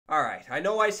Alright, I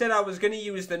know I said I was going to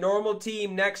use the normal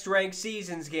team next ranked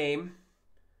seasons game,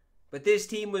 but this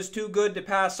team was too good to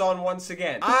pass on once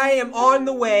again. I am on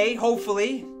the way,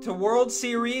 hopefully, to World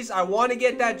Series. I want to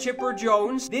get that Chipper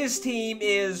Jones. This team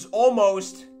is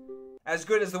almost as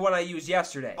good as the one I used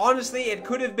yesterday. Honestly, it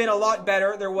could have been a lot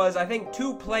better. There was, I think,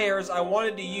 2 players I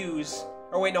wanted to use.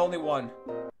 Oh wait, no, only one.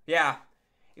 Yeah,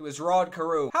 it was Rod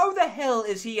Carew. How the hell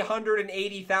is he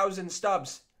 180,000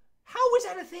 stubs? How is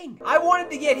that a thing? I wanted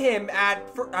to get him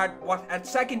at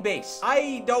second base.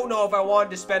 I don't know if I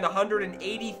wanted to spend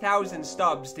 180,000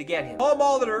 stubs to get him. Paul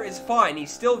Molitor is fine.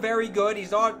 He's still very good.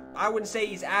 He's not, I wouldn't say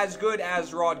he's as good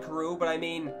as Rod Carew, but I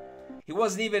mean, he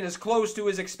wasn't even as close to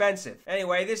as expensive.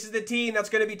 Anyway, this is the team that's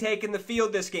going to be taking the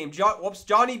field this game.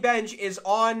 Johnny Bench is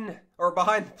on, or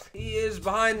behind, he is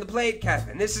behind the plate,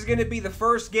 Kevin. This is going to be the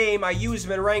first game I use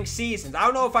him in ranked seasons. I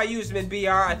don't know if I used him in BR.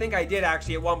 I think I did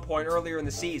actually at one point earlier in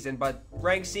the season, but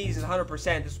ranked season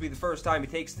 100%. This will be the first time he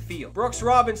takes the field. Brooks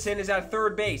Robinson is at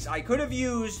third base. I could have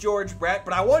used George Brett,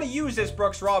 but I want to use this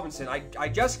Brooks Robinson. I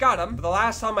just got him for the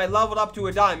last time I leveled up to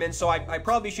a diamond, so I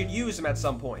probably should use him at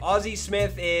some point. Ozzie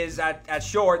Smith is at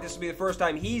short. This will be the first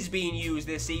time he's being used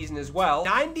this season as well.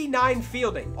 99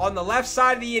 fielding on the left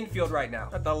side of the infield right now.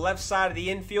 At the left side of the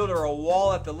infield or a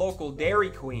wall at the local Dairy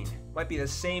Queen. Might be the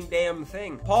same damn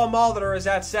thing. Paul Molitor is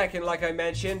at second, like I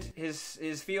mentioned.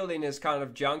 His fielding is kind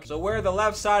of junk. So where the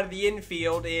left side of the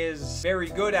infield is very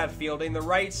good at fielding, the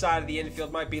right side of the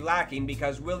infield might be lacking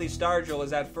because Willie Stargell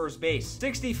is at first base.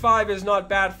 65 is not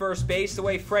bad first base, the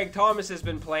way Frank Thomas has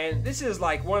been playing. This is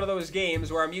like one of those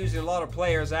games where I'm using a lot of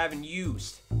players I haven't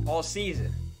used all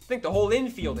season. I think the whole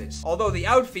infield is. Although the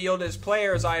outfield is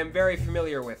players I am very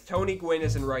familiar with. Tony Gwynn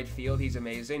is in right field. He's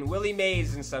amazing. Willie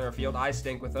Mays in center field. I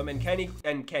stink with him. And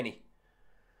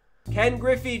Ken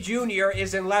Griffey Jr.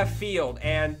 is in left field.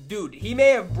 And dude, he may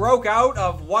have broke out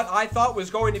of what I thought was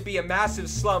going to be a massive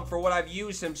slump for what I've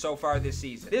used him so far this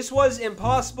season. This was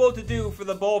impossible to do for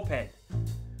the bullpen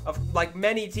of like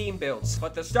many team builds.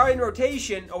 But the starting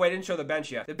rotation, oh wait, I didn't show the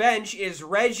bench yet. The bench is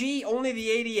Reggie, only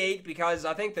the 88 because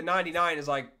I think the 99 is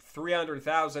like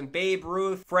 300,000. Babe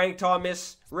Ruth, Frank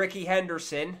Thomas, Ricky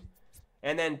Henderson,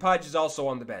 and then Pudge is also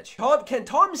on the bench. Can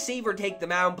Tom Seaver take the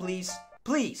mound, please?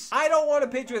 Please. I don't want to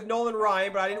pitch with Nolan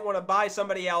Ryan, but I didn't want to buy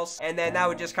somebody else, and then that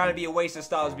would just kind of be a waste of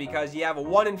stubs because you have a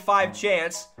 1 in 5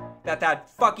 chance that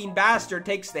fucking bastard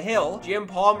takes the hill. Jim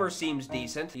Palmer seems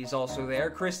decent. He's also there.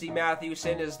 Christy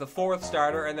Mathewson is the 4th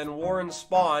starter, and then Warren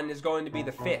Spahn is going to be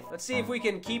the 5th. Let's see if we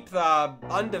can keep the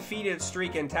undefeated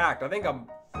streak intact. I think I'm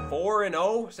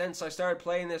 4-0 since I started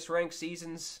playing this ranked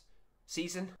season.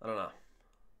 I don't know.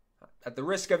 At the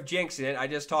risk of jinxing it, I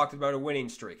just talked about a winning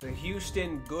streak. The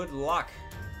Houston, good luck.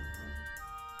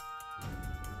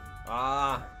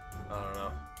 I don't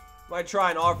know. Might try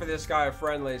and offer this guy a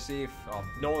friendly, see if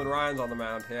Nolan Ryan's on the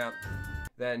mound, yeah.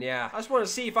 Then, yeah. I just want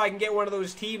to see if I can get one of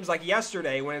those teams like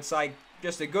yesterday when it's like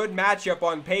just a good matchup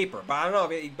on paper. But I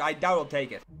don't know, I doubt he'll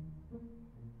take it.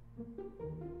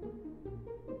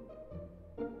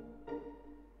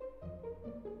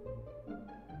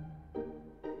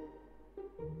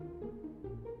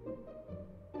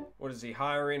 What is he,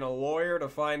 hiring a lawyer to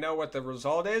find out what the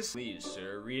result is? Please,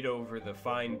 sir, read over the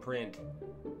fine print.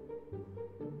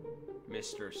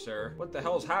 Mr. Sir. What the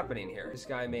hell's happening here? This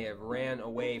guy may have ran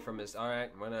away from his...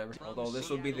 Alright, whatever. Although this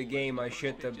will be the game I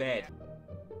shit the bed.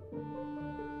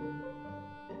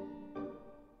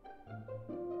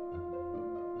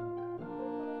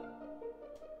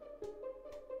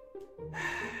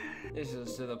 This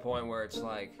is to the point where it's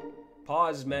like...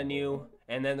 Pause menu,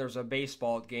 and then there's a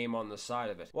baseball game on the side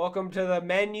of it. Welcome to the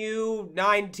menu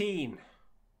 19,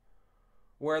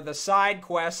 where the side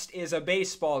quest is a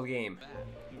baseball game.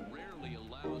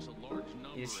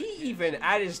 Is he even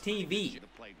at his TV?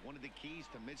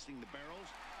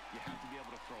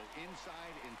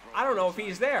 I don't know if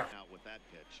he's there.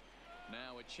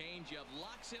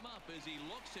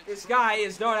 This guy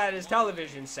is not at his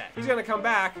television set. He's gonna come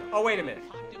back. Oh, wait a minute.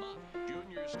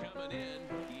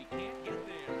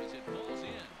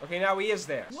 Okay, now he is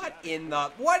there.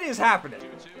 What is happening?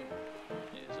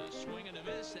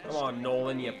 Come on,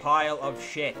 Nolan, you pile of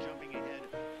shit.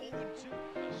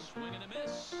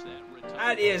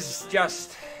 That is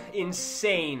just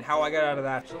insane how I got out of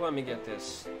that. So let me get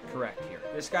this correct here.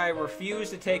 This guy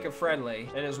refused to take a friendly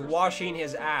and is washing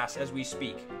his ass as we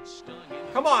speak.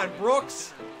 Come on,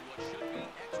 Brooks.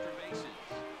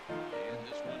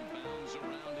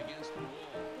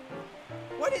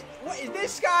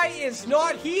 This guy is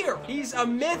not here. He's a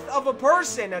myth of a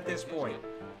person at this point.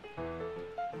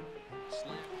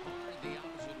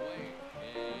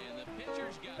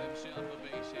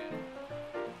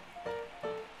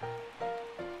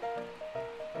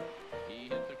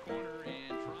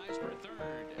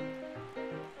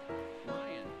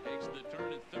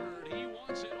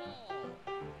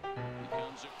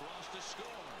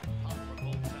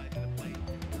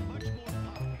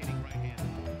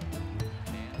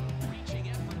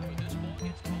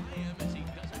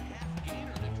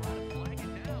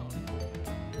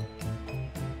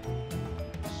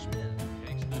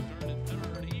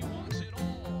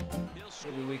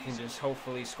 Mariners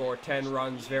hopefully score 10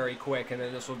 runs very quick, and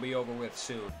then this will be over with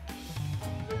soon.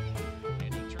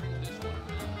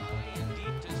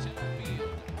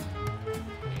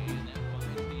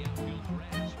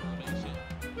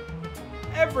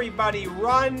 Everybody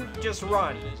run, just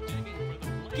run.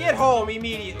 Get home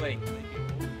immediately.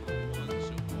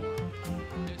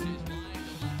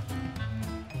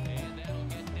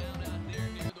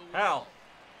 Hell,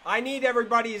 I need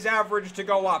everybody's average to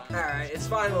go up. Alright, it's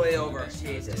finally over.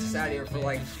 Jesus, sat here for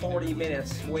like 40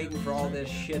 minutes waiting for all this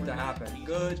shit to happen.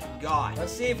 Good God.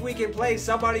 Let's see if we can play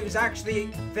somebody who's actually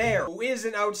there, who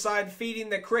isn't outside feeding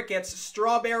the crickets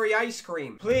strawberry ice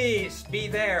cream. Please be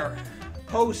there.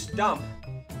 Post dump.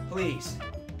 Please.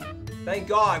 Thank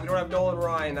God we don't have Nolan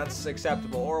Ryan. That's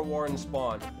acceptable. Or Warren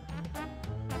Spahn.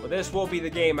 But this will be the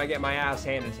game I get my ass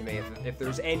handed to me if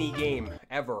there's any game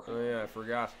ever. Oh yeah, I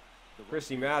forgot.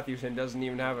 Christy Mathewson doesn't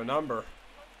even have a number.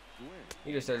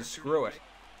 He just says screw it.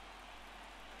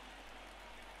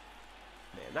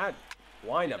 Man, that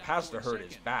windup has to hurt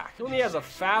his back. He only has a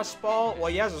fastball. Well,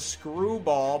 he has a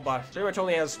screwball, but pretty much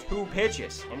only has 2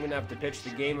 pitches. I'm gonna have to pitch the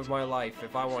game of my life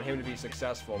if I want him to be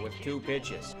successful with 2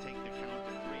 pitches.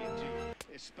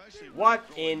 What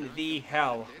in the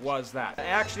hell was that? It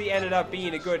actually ended up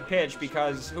being a good pitch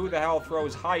because who the hell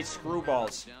throws high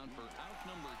screwballs?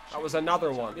 That was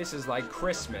another one. This is like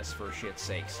Christmas, for shit's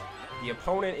sakes. The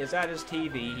opponent is at his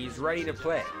TV. He's ready to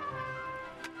play.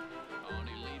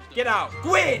 Get out.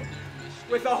 Gwynn!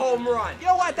 With a home run. You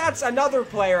know what? That's another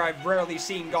player I've rarely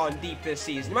seen gone deep this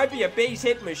season. He might be a base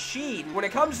hit machine. When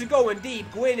it comes to going deep,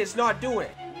 Gwynn is not doing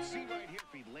it.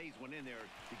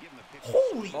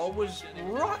 Holy! Ball was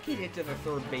rocketed to the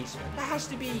third baseman. That has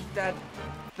to be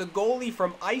the goalie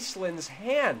from Iceland's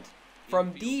hand.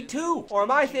 From D2. Or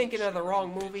am I thinking of the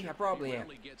wrong movie? I probably am.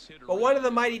 But one of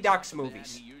the Mighty Ducks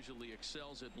movies.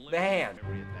 The Hand.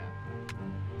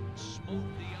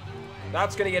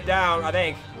 That's gonna get down, I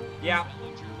think. Yeah.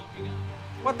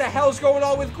 What the hell's going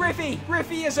on with Griffey?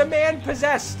 Griffey is a man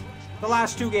possessed the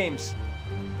last 2 games.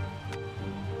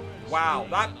 Wow,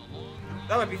 that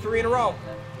might be 3 in a row.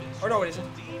 Or no, it isn't.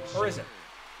 Or is it?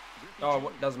 Oh,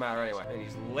 it doesn't matter anyway. And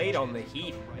he's late on the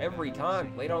heat every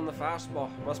time. Late on the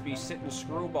fastball. Must be sitting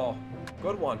screwball.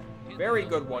 Good one. Very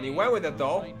good one. He went with it,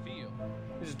 though.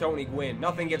 This is Tony Gwynn.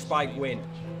 Nothing gets by Gwynn.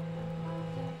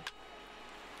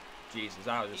 Jesus,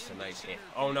 that was just a nice hit.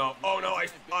 Oh, no. Oh, no.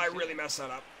 I really messed that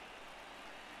up.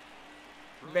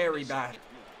 Very bad.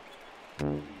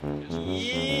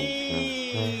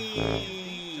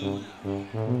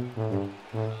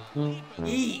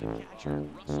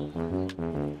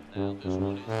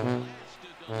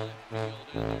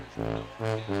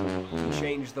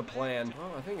 Change the plan.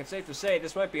 Well, I think it's safe to say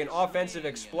this might be an offensive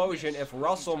explosion if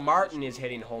Russell Martin is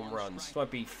hitting home runs. This might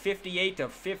be 58 to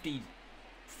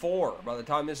 54 by the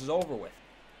time this is over with.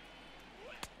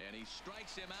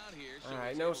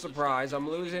 Alright, no surprise. I'm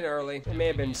losing early. It may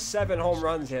have been 7 home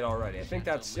runs hit already. I think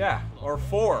that's, yeah, or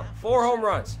 4. 4 home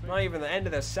runs. Not even the end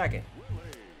of the second.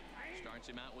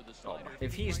 Oh,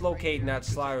 if he's locating that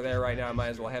slider there right now, I might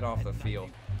as well head off the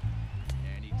field.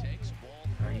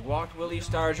 He walked Willie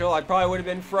Stargell. I probably would have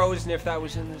been frozen if that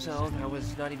was in the zone. I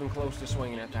was not even close to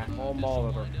swinging at that. Paul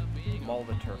Molitor.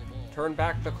 Turn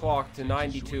back the clock to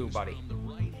 92, buddy.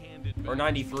 Or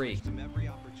 93.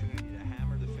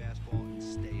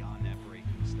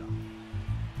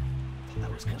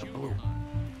 That was kind of blue.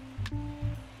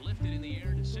 Lifted in the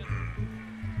air to center.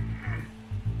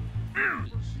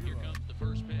 Here comes the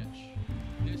first pitch.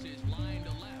 This is line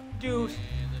to left. Dude.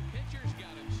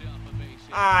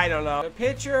 I don't know. The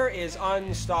pitcher is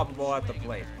unstoppable at the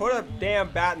plate. Put a damn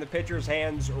bat in the pitcher's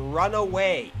hands. Run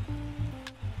away.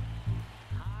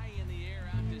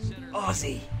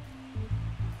 Ozzy.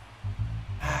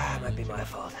 Might be my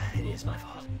fault. It is my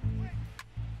fault.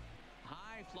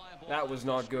 That was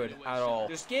not good at all.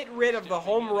 Just get rid of the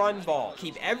home run ball.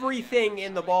 Keep everything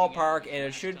in the ballpark and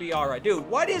it should be alright. Dude,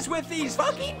 what is with these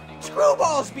fucking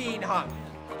screwballs being hung?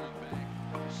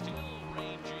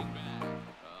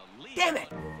 Damn it!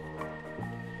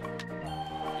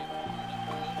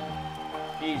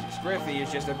 Jesus, Griffey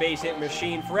is just a base hit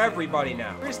machine for everybody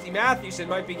now. Christy Mathewson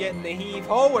might be getting the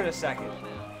heave-ho in a second.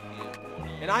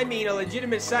 And I mean a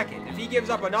legitimate second. If he gives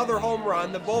up another home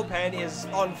run, the bullpen is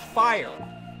on fire.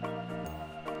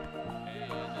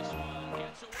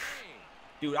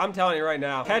 Dude, I'm telling you right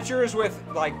now, catchers with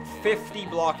like 50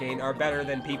 blocking are better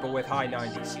than people with high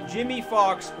 90s. Jimmy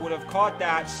Fox would have caught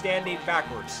that standing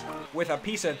backwards with a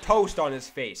piece of toast on his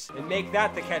face and make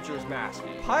that the catcher's mask.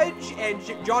 Pudge and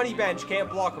Johnny Bench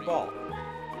can't block a ball.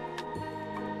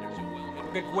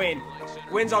 Look at Gwynn.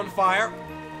 Gwynn's on fire.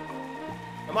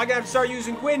 Am I going to have to start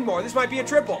using Gwynn more? This might be a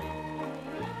triple.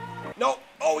 No.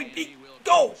 Oh, he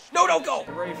go. No, don't go.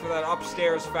 Get ready for that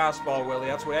upstairs fastball, Willie.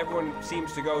 That's what everyone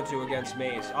seems to go to against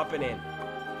Mays. Up and in.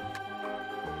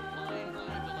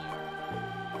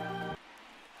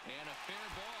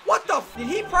 What the f? Did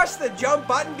he press the jump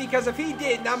button? Because if he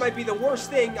did, that might be the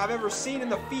worst thing I've ever seen in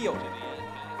the field.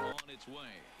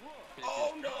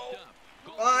 Oh, no.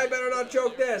 I better not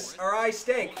choke this, or I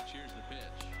stink.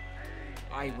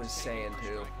 I was saying,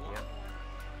 too. Yeah.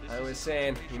 I was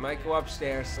saying, he might go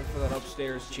upstairs. Look for that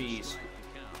upstairs cheese.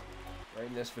 Right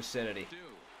in this vicinity.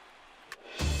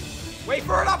 Wait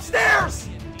for it upstairs!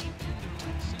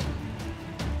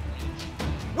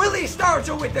 Willie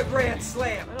Stargell with the grand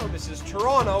slam. I know this is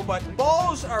Toronto, but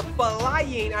balls are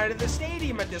flying out of the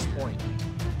stadium at this point.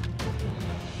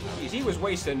 Jeez, he was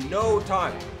wasting no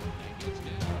time.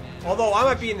 Although I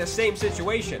might be in the same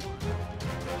situation.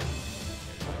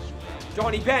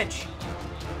 Johnny Bench.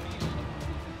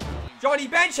 Johnny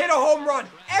Bench hit a home run.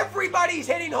 Everybody's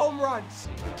hitting home runs.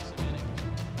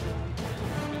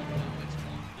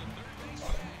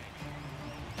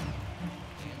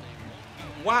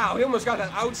 Wow, he almost got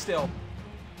that out still.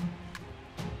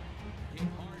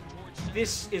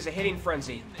 This is a hitting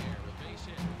frenzy.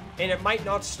 And it might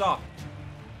not stop.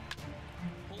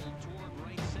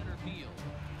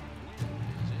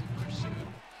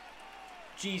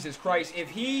 Jesus Christ,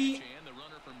 if he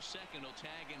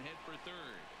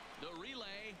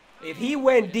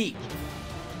went deep,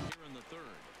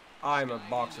 I'm a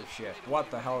box of shit. What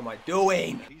the hell am I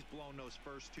doing?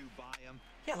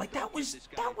 Yeah, like that was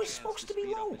supposed to be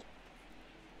low.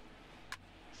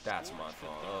 That's my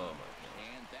fault. Oh my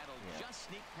God.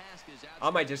 Yeah. I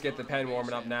might just get the pen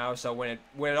warming up now, so when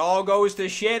it all goes to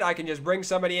shit, I can just bring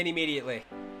somebody in immediately.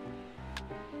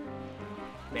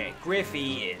 Man,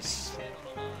 Griffey is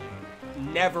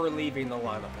never leaving the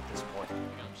lineup at this point.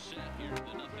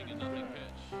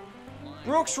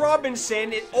 Brooks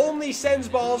Robinson, it only sends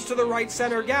balls to the right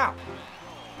center gap.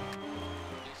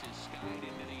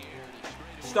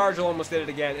 Stargell almost did it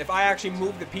again. If I actually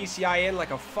moved the PCI in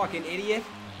like a fucking idiot,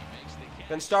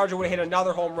 then Stargell would have hit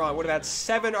another home run. Would have had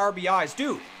 7 RBIs.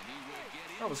 Dude,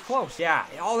 that was close. Yeah,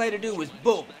 all they had to do was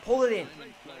boom, pull it in.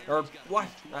 Or what?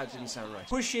 That didn't sound right.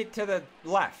 Push it to the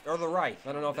left or the right.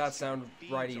 I don't know if that sounded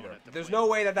right either. There's no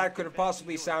way that could have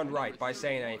possibly sound right by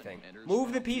saying anything.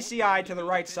 Move the PCI to the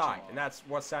right side, and that's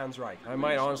what sounds right. I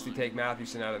might honestly take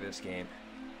Mathewson out of this game.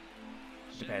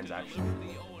 Depends, actually.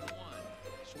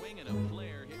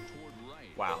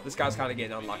 Wow, this guy's kind of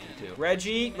getting unlucky, too.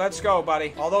 Reggie, let's go,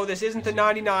 buddy. Although this isn't the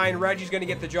 99, Reggie's going to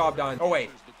get the job done. Oh,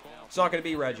 wait. It's not going to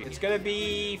be Reggie. It's going to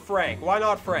be Frank. Why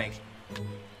not Frank?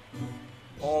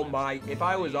 Oh, my. If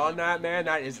I was on that, man,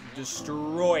 that is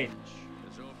destroyed.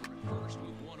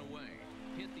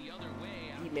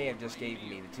 He may have just gave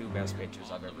me the 2 best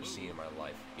pitches I've ever seen in my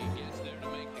life. He gets there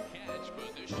to make the catch,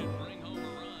 but this should bring home a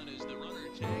run as the runner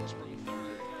tags from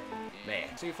third.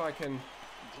 Man, see if I can...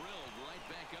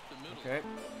 Okay.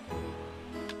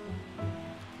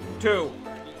 2.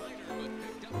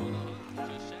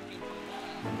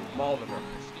 Moldiver.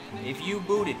 If you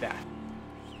booted that.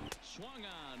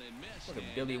 Look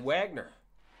at Billy Wagner.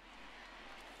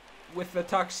 With the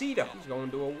tuxedo. He's going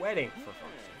to a wedding, for fuck's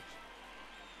sake.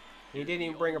 He didn't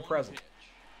even bring a present.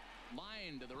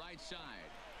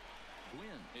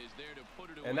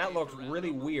 And that looked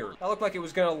really weird. That looked like it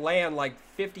was going to land like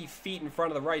 50 feet in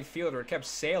front of the right fielder. It kept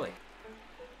sailing.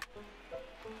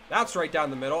 That's right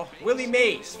down the middle. Willie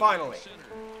Mays, finally.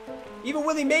 Even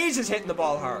Willie Mays is hitting the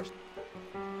ball hard.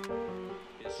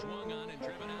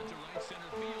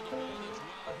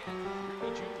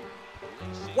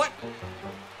 What?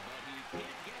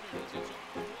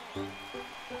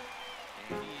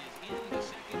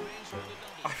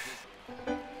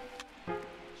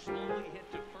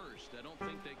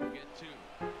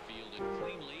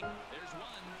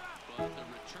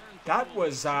 That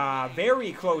was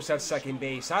very close at second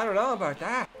base. I don't know about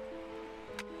that.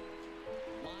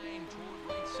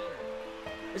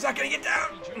 Is that going to get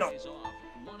down? No.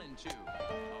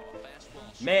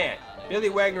 Man, Billy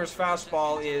Wagner's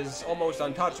fastball is almost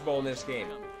untouchable in this game.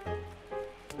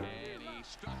 Man,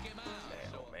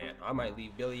 oh man, I might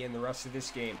leave Billy in the rest of this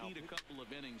game.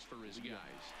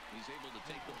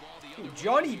 Dude,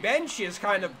 Johnny Bench is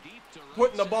kind of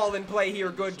putting the ball in play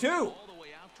here good too.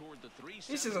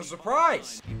 This is a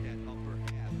surprise.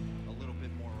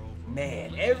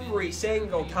 Man, every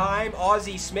single time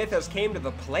Ozzie Smith has came to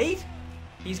the plate,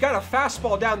 he's got a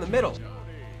fastball down the middle.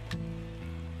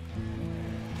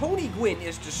 Tony Gwynn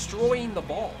is destroying the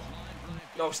ball.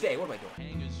 No, stay. What am I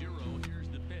doing?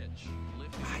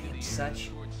 I am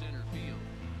such...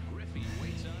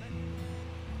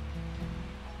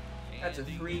 That's a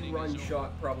 3-run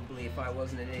shot probably if I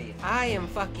wasn't an idiot. I am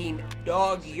fucking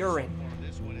dog urine.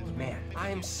 Man, I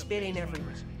am spitting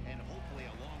everywhere.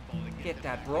 Get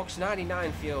that, Brooks.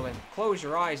 99 fielding. Close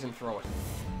your eyes and throw it.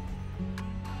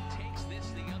 Takes this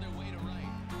the other way to right.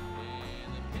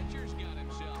 And the pitcher's got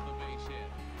himself a base hit.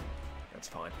 That's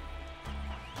fine.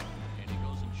 And he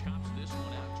goes and chops this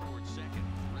one out towards second.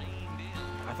 Reined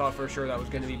in. I thought for sure that was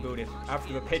going to be booted.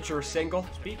 After the pitcher single.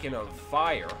 Speaking of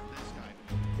fire,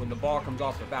 when the ball comes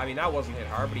off the bat, I mean, that wasn't hit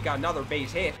hard, but he got another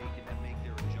base hit.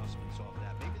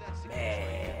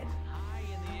 Man,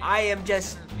 I am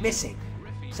just missing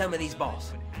some of these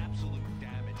balls.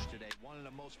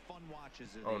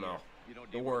 Oh no,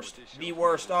 the worst. The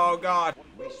worst, oh God.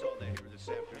 That was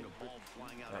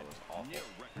awful.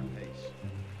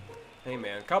 Hey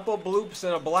man, couple bloops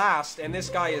and a blast, and this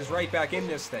guy is right back in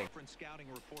this thing. Scouting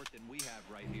report than we have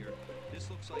right here. This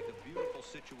looks like a beautiful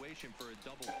situation for a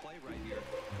double play right here.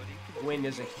 But Wynn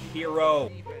is a hero.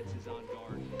 defense is on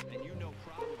guard, and you know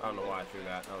probably I don't know why I threw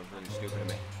that. That was really stupid of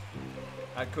me.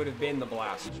 That could have been the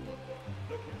blast.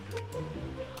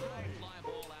 Fly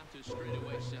ball out to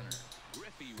straightaway center.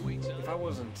 Griffey waits If I up.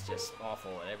 wasn't just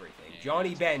awful at everything,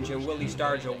 Johnny Bench and Willie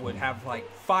Stargell would have like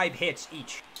 5 hits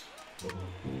each.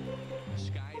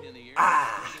 Skied in the air.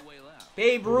 Ah! Straightaway left.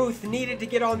 Babe Ruth needed to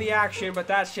get on the action, but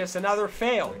that's just another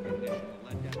fail.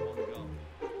 let that one go.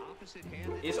 Opposite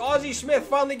hand, Is Ozzie Smith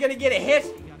finally going to get a hit?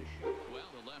 Well,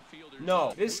 the left fielder.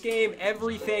 No. This game,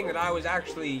 everything that I was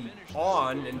actually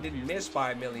on and didn't miss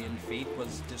by a million feet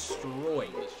was destroyed.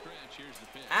 The stretch. Here's the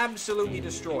pitch. Absolutely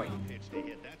destroyed. in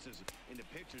the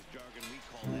pitcher's jargon, we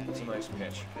call that It's a nice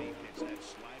pitch.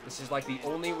 This is like the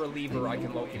only reliever I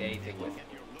can locate anything with.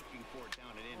 you're looking for it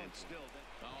down and in, and still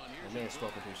Oh, and I here's may have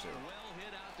spoken too soon. well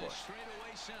hit out to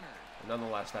straightaway center. But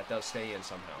nonetheless, that does stay in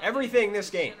somehow. Everything this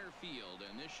game Center field,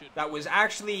 and this should that was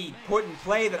actually put in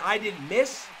play that I didn't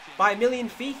miss by a million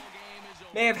feet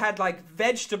may have had like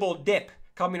vegetable dip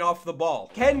coming off the ball.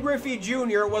 Ken Griffey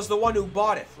Jr. was the one who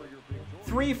bought it.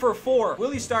 3 for 4.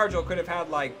 Willie Stargell could have had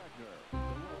like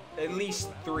at least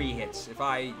 3 hits if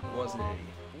I wasn't an idiot.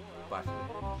 But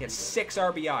he had 6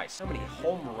 RBIs. How many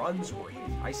home runs were hit?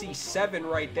 I see 7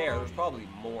 right there. There's probably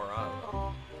more. I don't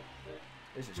know.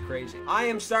 This is crazy. I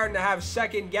am starting to have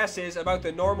second guesses about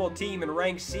the normal team in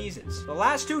ranked seasons. The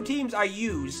last 2 teams I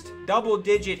used,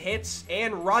 double-digit hits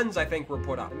and runs I think were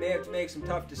put up. I may have to make some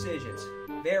tough decisions.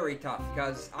 Very tough,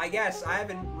 because I guess I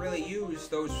haven't really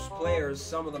used those players,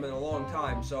 some of them in a long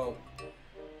time, so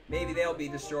maybe they'll be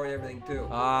destroying everything too.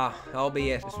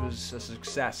 Albeit this was a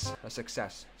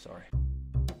success. Sorry.